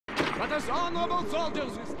But as honorable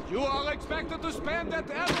soldiers, you are expected to spend that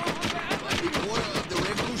ever on the Order of the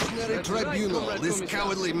Revolutionary Tribunal, this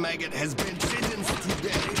cowardly maggot has been sentenced to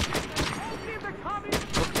death.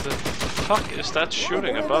 What the fuck is that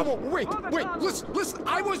shooting above? Wait, listen,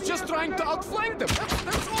 I was just trying to outflank them.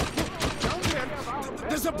 That's all. Down there,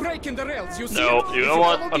 there's a break in the rails, you see? No, you know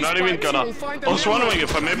what? I'm not even gonna... I was wondering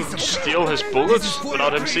if I maybe could steal his bullets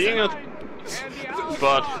without him seeing it.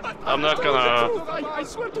 But I'm not gonna... I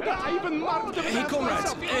swear to God, I even marked them. Hey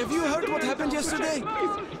comrades, have you heard what happened yesterday?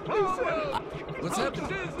 What's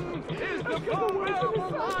happened?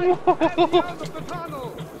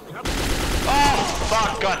 Oh,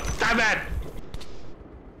 fuck, god damn it!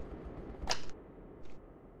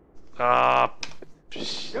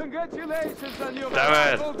 Congratulations on your Damn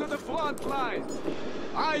it. arrival to the front line.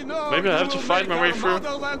 I know Maybe I have to you will fight make my way our through.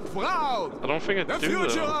 motherland proud. I don't think I The do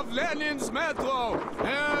future though. of Lenin's metro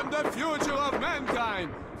and the future of mankind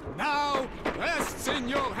now rests in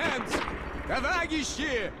your hands.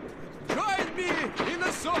 Товарищи, join me in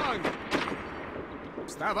a song.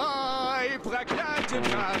 Вставай, проклятие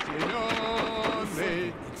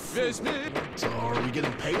наклоненный, весь мир. So are we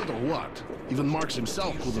getting paid or what? Even Marx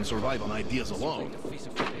himself couldn't survive on ideas alone. Let's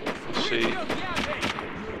see.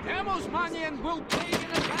 Demos money and will pay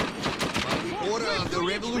in advance. By the order of the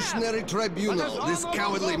Revolutionary Tribunal, this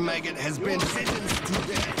cowardly maggot has been sentenced to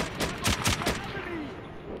death.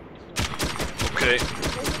 Okay.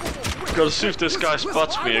 Gotta see if this guy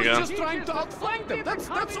spots me I was again. just trying to outflank them. That's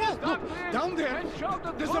all. Look, down there,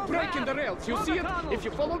 there's a break in the rails. You see it? If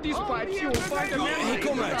you follow these pipes, you will find a man. Hey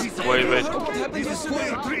comrades, Wait. what happened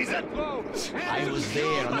yesterday? I was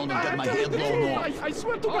there and only got my head blown off. I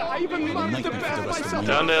swear to God, I even marked the path myself.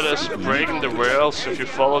 Down there, there's breaking the rails. If you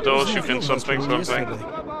follow those, you can something.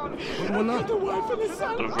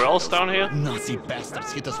 The rails down here? Nazi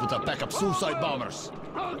bastards hit us with a pack of suicide bombers.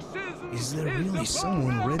 Is there really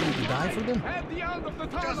someone ready to die for them? At the end of the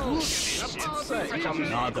tunnel.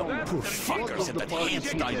 Now the poor fuckers at that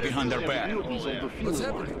ants died behind their back. What's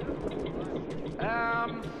happening?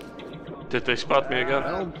 Did they spot me again?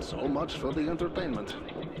 Well, so much for the entertainment.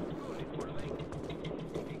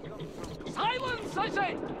 Silence, I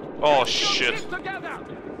say. Oh Get your shit. shit together.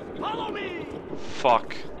 Follow me.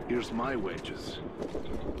 Fuck. Here's my wages.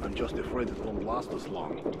 I'm just afraid it won't last us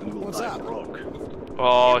long, and we'll What's die up? broke.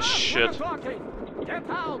 Oh We're shit. talking. Get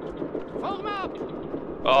out. Form up.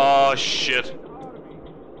 Oh shit.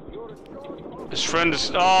 His friend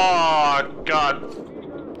is... Oh god.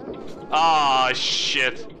 Ah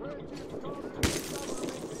shit.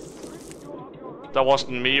 That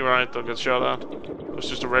wasn't me, right? That got shot at. It was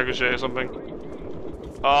just a ricochet or something.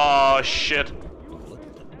 Oh shit.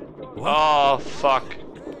 Oh fuck.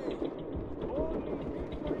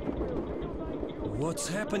 What's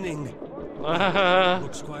happening?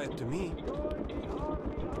 Looks quiet to me.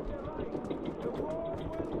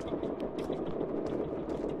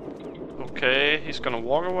 Okay, he's gonna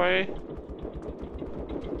walk away.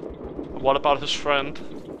 What about his friend?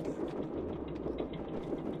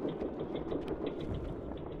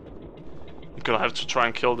 I'm gonna have to try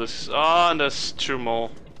and kill this. Ah, and there's two more.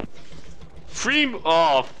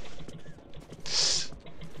 Oh.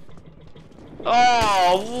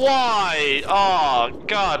 Oh, why? Oh,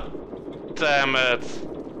 god damn it.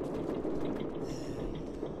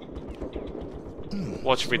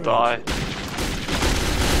 Watch me die.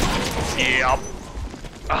 Yep.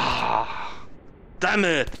 Ah, damn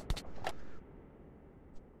it.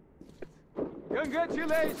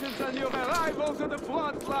 Congratulations on your arrival to the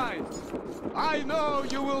front line. I know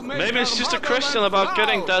you will make Maybe it's our just a motherland question about proud.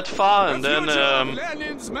 getting that far and The then future of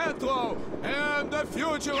Lenin's metro and the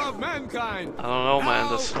future of mankind. I don't know, man,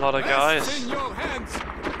 there's a lot of Now rests guys. in your hands.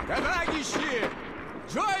 Товарищи,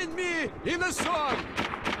 join me in a song.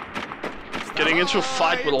 Getting into a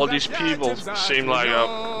fight with all these people seemed like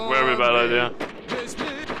a very bad idea.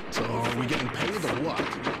 So are we getting paid or what?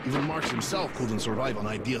 Even Marx himself couldn't survive on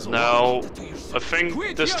ideas alone. No, I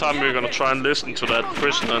think this time we're gonna try and listen to that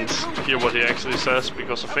prisoner and hear what he actually says,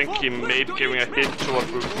 because I think he may be giving a hint to what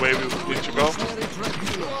way we need to go.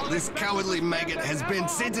 This cowardly maggot has been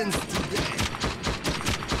sentenced to death.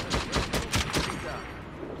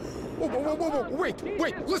 Whoa, wait,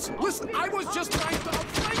 listen, I was just trying to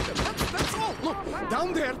outflank them, that's all. Look,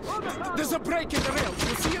 down there, there's a break in the rails,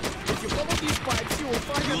 you see it? If you follow these pipes, you will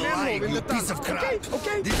find a manhole in the tunnel. piece of crap.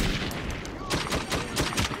 Okay?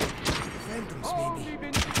 Phantoms, maybe.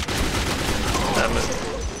 Damn it.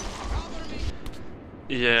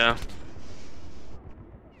 Yeah.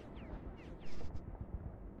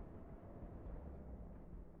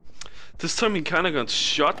 This time he kinda got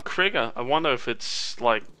shot quicker. I wonder if it's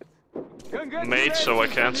like mate, so I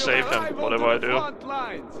can't save him, whatever I do.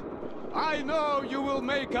 I know you will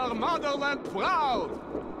make our motherland proud.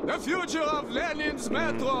 The future of Lenin's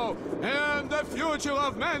metro and the future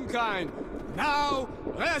of mankind now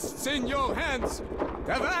rests in your hands.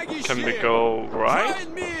 Can we go right?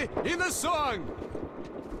 Join me in a song.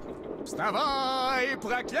 Вставай,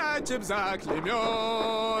 проклятием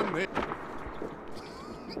заклеймённый.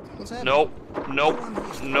 Nope, nope,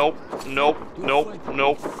 nope, nope, nope,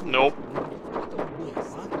 nope, nope.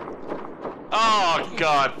 Oh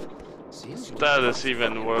god, that is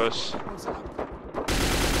even worse.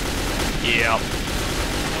 Yeah.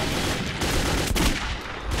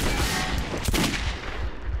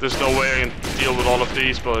 There's no way I can deal with all of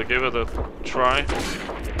these, but I'll give it a try.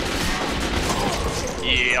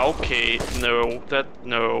 Yeah, okay. No, no.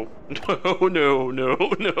 No, no, no,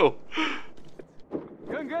 no.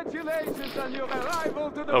 Congratulations on your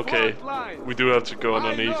arrival to the okay, front line. We do have to go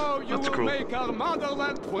underneath. I know you That's will cool. make our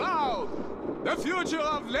motherland proud. The future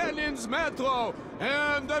of Lenin's metro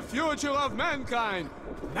and the future of mankind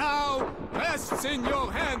now rests in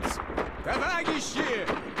your hands. Товарищи,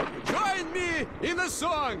 join me in a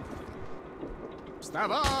song.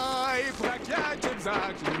 Вставай, проклятием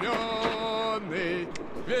заклеймённый.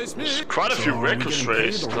 There's quite a few record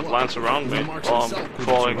strays that lands around me while I'm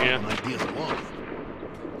crawling here.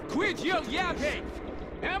 Quit your yapping!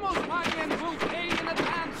 Ammo's money and will pay in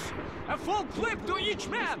advance. A full clip to each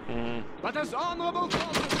man. But as honorable The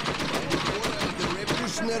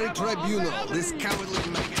Revolutionary Tribunal, this cowardly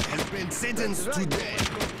maggot has been sentenced to death.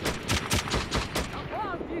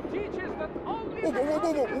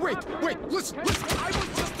 Whoa, wait, listen, I was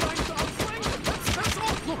just trying to outflank them, that's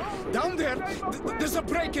all. Look, down there, there's a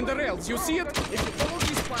break in the rails, you see it? If you follow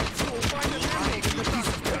these pipes, you will find an ammo in the piece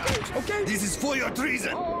of crap. Okay? This is for your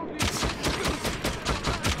treason.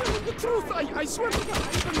 The truth, I swear to God, I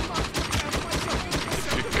even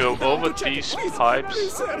If you go over these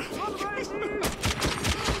pipes...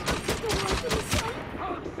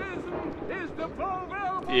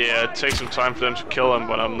 Yeah, it takes some time for them to kill him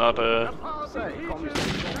when I'm not,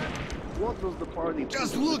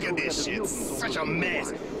 Just look at this shit, such a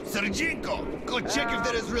mess. Sergenko, go check if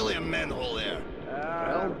there is really a manhole there.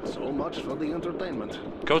 Well, so much for the entertainment.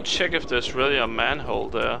 Go check if there's really a manhole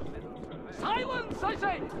there. Silence, I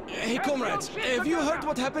say! Hey, comrades, have you heard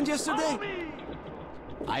what happened yesterday?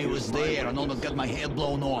 I was there and almost got my head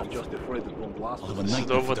blown off. Just afraid it won't last. I'll have a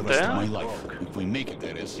nightmare over for the rest there? of my life. If we make it,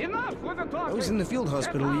 that is. Enough with the talking! I was in the field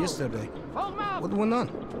hospital yesterday. What went on?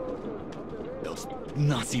 Those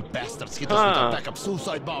Nazi bastards hit us with their backup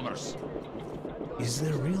suicide bombers. Is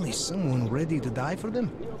there really someone ready to die for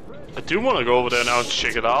them? I do want to go over there now and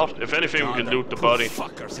check it out. If anything, we can loot the body.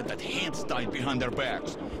 Fuckers said that hands died behind their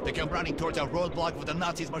backs. They came running towards our roadblock with the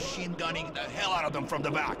Nazis machine gunning the hell out of them from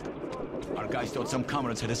the back. Our guys thought some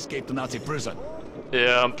comrades had escaped the Nazi prison.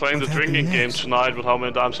 Yeah, I'm playing the drinking game tonight, but how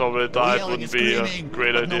many times I already died wouldn't be a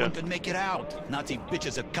great but idea. No one could make it out. Nazi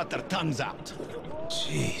bitches had cut their tongues out.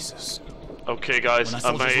 Jesus. Okay, guys, When I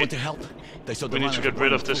our soldiers went made... to help, they saw the We need line to of get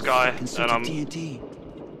rid of burning this full guy, concerted and TNT.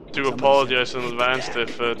 do apologize in advance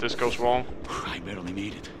if this goes wrong. I barely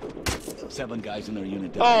made it. 7 guys in their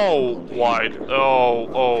unit. Oh, wide.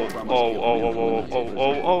 Oh,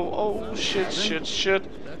 shit.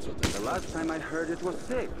 The last time I heard it was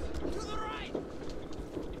 6.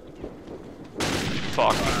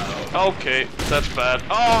 Fuck. Okay, that's bad.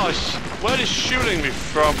 Oh, where is shooting me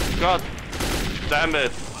from? God damn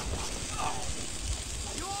it.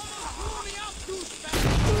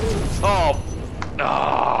 Oh.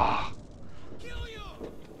 Ah.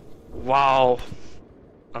 Wow.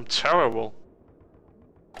 I'm terrible.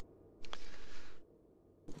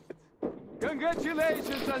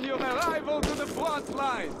 Congratulations on your arrival to the front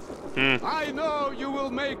lines. I know you will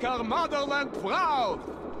make our motherland proud.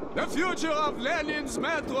 The future of Lenin's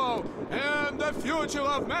metro and the future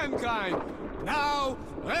of mankind now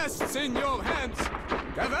rests in your hands.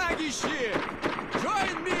 Товарищи,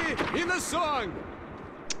 join me in a song.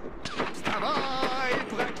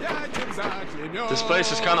 This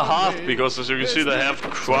place is kind of hard because, as you can see, they have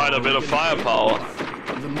quite a bit of firepower.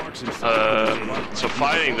 So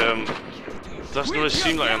fighting them doesn't really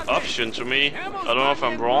seem like an option to me. I don't know if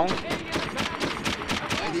I'm wrong.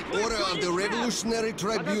 By the order of the Revolutionary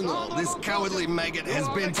Tribunal, this cowardly maggot has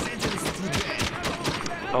been sentenced to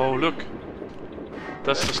death. Oh, look.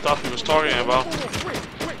 That's the stuff he was talking about.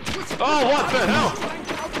 Oh, what the hell?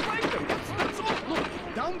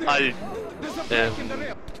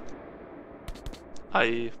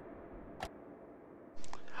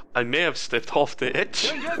 I may have stepped off the edge.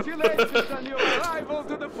 Congratulations on your arrival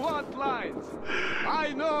to the front lines.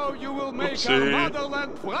 I know you will make our Oopsie.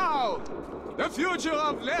 motherland proud. The future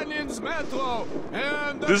of Lenin's metro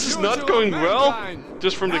and the This is future not going of well. mankind.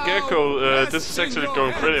 Just from the Now, get-go, rest this is in actually your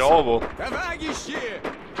going pretty hands. horrible. Товарищи,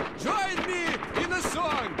 join me in a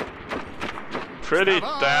song. Pretty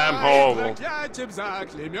damn horrible.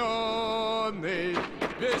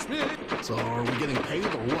 So are we getting paid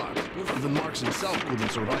or what? Even Marx himself couldn't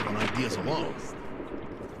survive on ideas alone.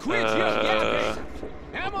 Quit your yapping.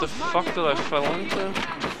 What the fuck did I fall into?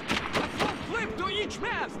 Flip to each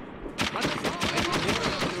man. The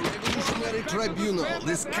Revolutionary Tribunal,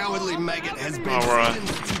 this cowardly maggot has been Alright.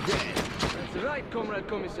 sentenced to death. That's right, Comrade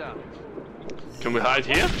Commissar. Can we hide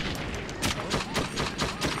here?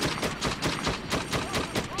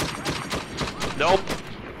 Nope.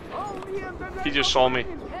 He just saw me.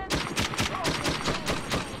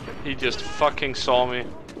 He just fucking saw me.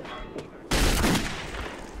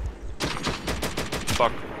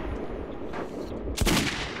 Fuck.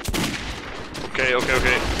 Okay.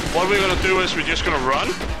 What we're gonna do is we're just gonna run.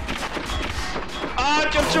 Ah, I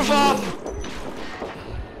jumped too far!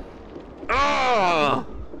 Ah!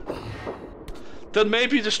 That may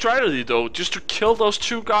be the strategy though, just to kill those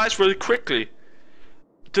two guys really quickly.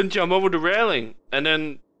 Then jump over the railing and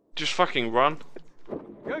then just fucking run.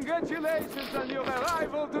 Congratulations on your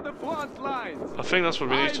arrival to the front lines. I think that's what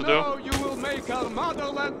we need to I know do. you will make our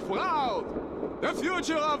motherland proud. The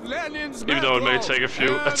future of Lenin's Even though it may take a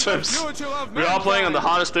few attempts. We are playing on the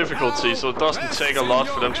hardest difficulty, so it doesn't take a lot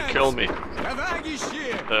for them to kill me. We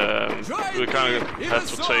kind of have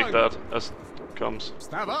to take that as it comes.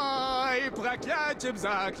 So are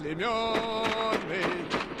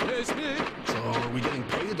we getting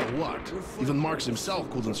paid or what? Even Marx himself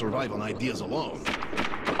couldn't survive on ideas alone.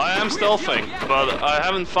 I am stealthing, but I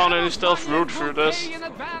haven't found any stealth route through this.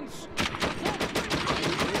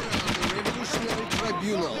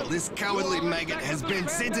 Tribunal, this cowardly maggot has been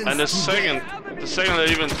sentenced And the second I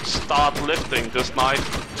even start lifting this knife,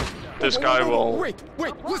 this guy will. Wait,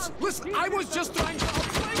 listen, I was just trying to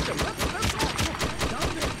outflank them. That's all.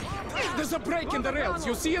 There's a break in the rails,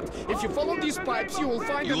 you see it? If you follow these pipes, you will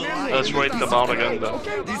find an end. Let's wait them out again then.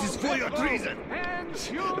 This is for your treason.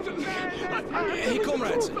 Hey,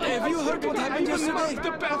 comrades, have you heard what happened yesterday?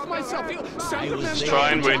 The path myself. Let's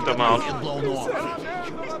try and wait them out. Get blown off.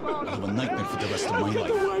 I'll have a nightmare for the rest of my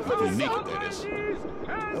life. If we make it, that is.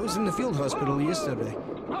 I was in the field hospital yesterday.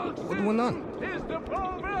 What went on?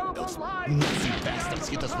 Those Nazi bastards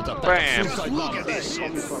hit us with a Bam. Look at this.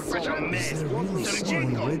 Such a mess. Is there really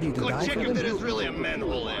someone ready to die for them? There's really a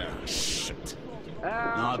manhole there. shit.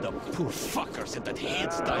 Now the poor fuckers had that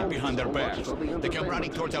heads tied behind their backs. They came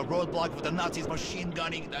running towards our roadblock with the Nazis machine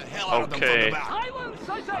gunning the hell out of them from the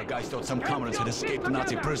back. Our guys thought some comrades had escaped the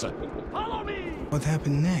Nazi prison. What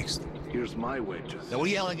happened next? Here's my wages. They were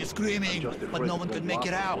yelling and screaming, but no one could make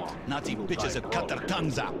it out. Nazi bitches had cut their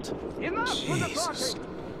tongues out. Jesus.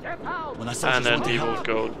 When I saw And then he will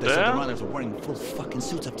go they said the there. runners were wearing full fucking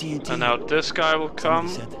suits of TNT. And now this guy will come.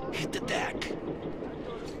 Somebody said, hit the deck.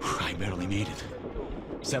 I barely made it.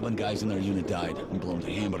 7 guys in our unit died and blown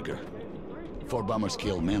to hamburger. 4 bombers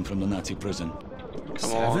killed, men from the Nazi prison.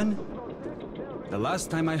 Come on. 7? The last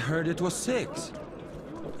time I heard it was 6.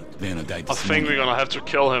 Vanna died I this think we're morning. gonna have to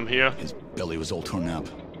kill him here. His belly was all torn up,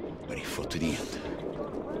 but he fought to the end.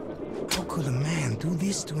 How could a man do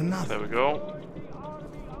this to another? There we go.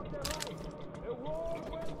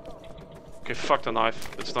 Okay, fuck the knife.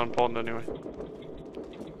 It's not important anyway.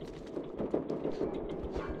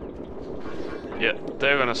 Yeah,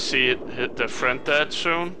 they're gonna see it hit their friend dead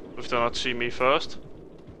soon, if they not see me first.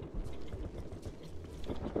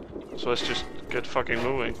 So let's just get fucking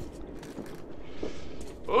moving.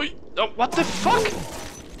 Oh, what the fuck?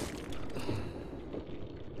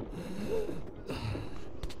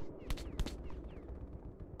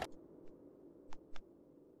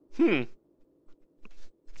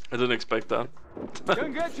 I didn't expect that.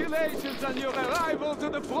 Congratulations on your arrival to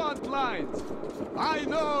the front lines. I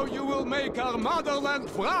know you will make our motherland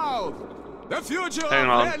proud. The future Hang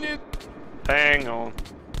of on. Lenin. Hang on.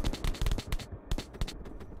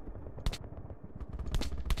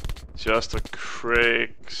 Just a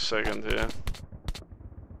quick second here.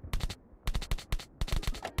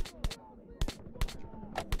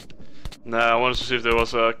 Nah, I wanted to see if there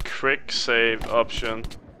was a quick save option.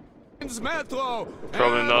 Metro,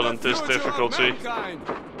 Probably and not the on this future of difficulty. mankind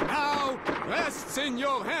now rests in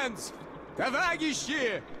your hands.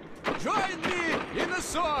 Товарищи, join me in a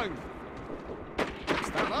song.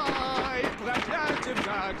 Вставай, проклятием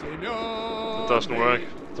заклеймённый. It doesn't work.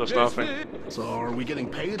 Does nothing. So are we getting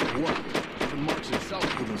paid or what? Even Marx himself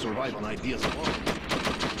couldn't survive on ideas alone.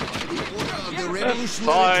 The Revolutionary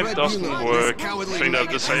F5 doesn't Tribunal, work. this cowardly I think I've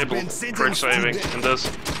maggot has disabled been quick sentenced to saving death. in this.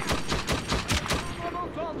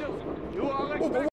 You